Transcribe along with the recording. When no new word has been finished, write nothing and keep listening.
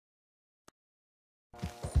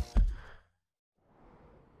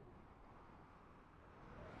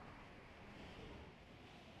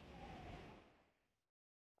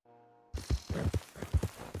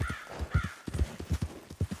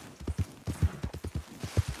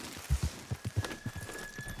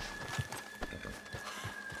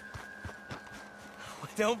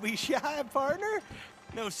Don't be shy, partner.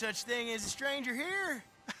 No such thing as a stranger here.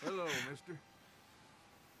 Hello, mister.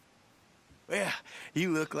 Well,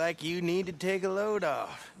 you look like you need to take a load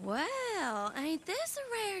off. Well, ain't this a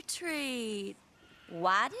rare treat?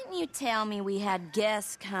 Why didn't you tell me we had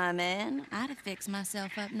guests coming? I'd have fixed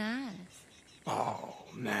myself up nice. Oh,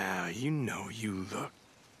 now you know you look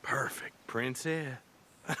perfect, princess.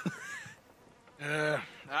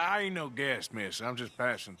 I ain't no guest, miss. I'm just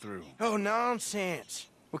passing through. Oh, nonsense.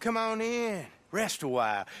 Well, come on in. Rest a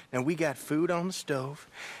while. Now, we got food on the stove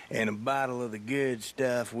and a bottle of the good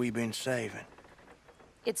stuff we've been saving.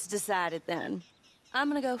 It's decided then. I'm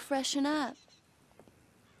gonna go freshen up.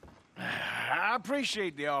 I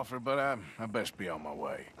appreciate the offer, but I best be on my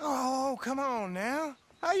way. Oh, come on now.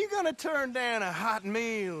 How you gonna turn down a hot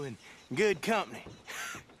meal and good company?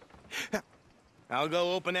 I'll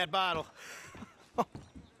go open that bottle.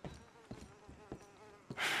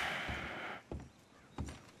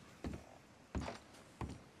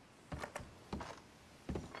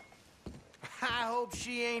 I hope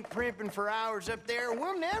she ain't primping for hours up there.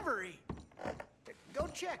 We'll never eat. Go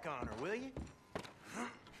check on her, will you?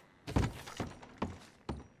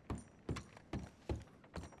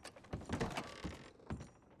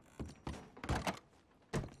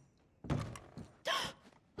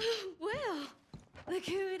 Well, look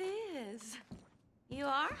who it is. You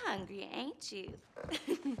are hungry, ain't you?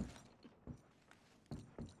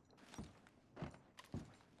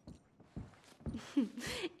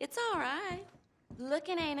 It's all right.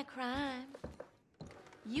 Looking ain't a crime.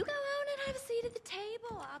 You go on and have a seat at the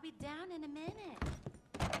table. I'll be down in a minute.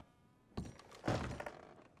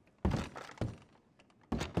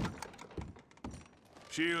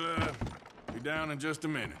 She'll, be down in just a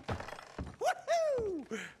minute. Woohoo!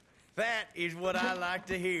 That is what I like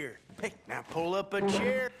to hear. Hey, now pull up a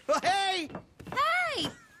chair. Oh, hey! Hey!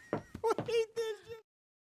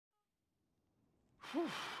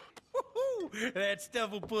 Wait, that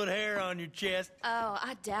stuff will put hair on your chest. Oh,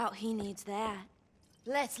 I doubt he needs that.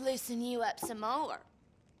 Let's loosen you up some more.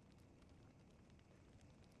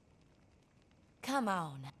 Come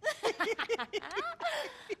on.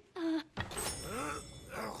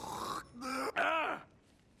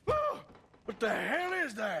 What the hell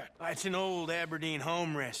is that? It's an old Aberdeen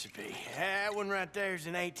home recipe. That one right there is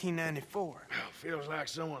in 1894. Feels like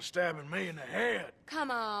someone's stabbing me in the head.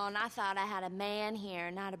 Come on, I thought I had a man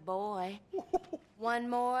here, not a boy. One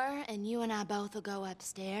more, and you and I both will go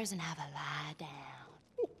upstairs and have a lie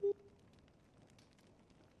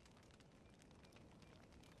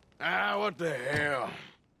down. What the hell?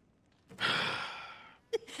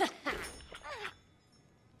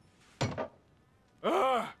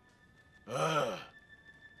 Oh,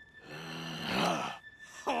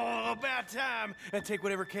 about time. And take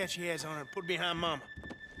whatever cat she has on her and put it behind Mama.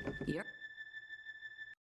 Yep.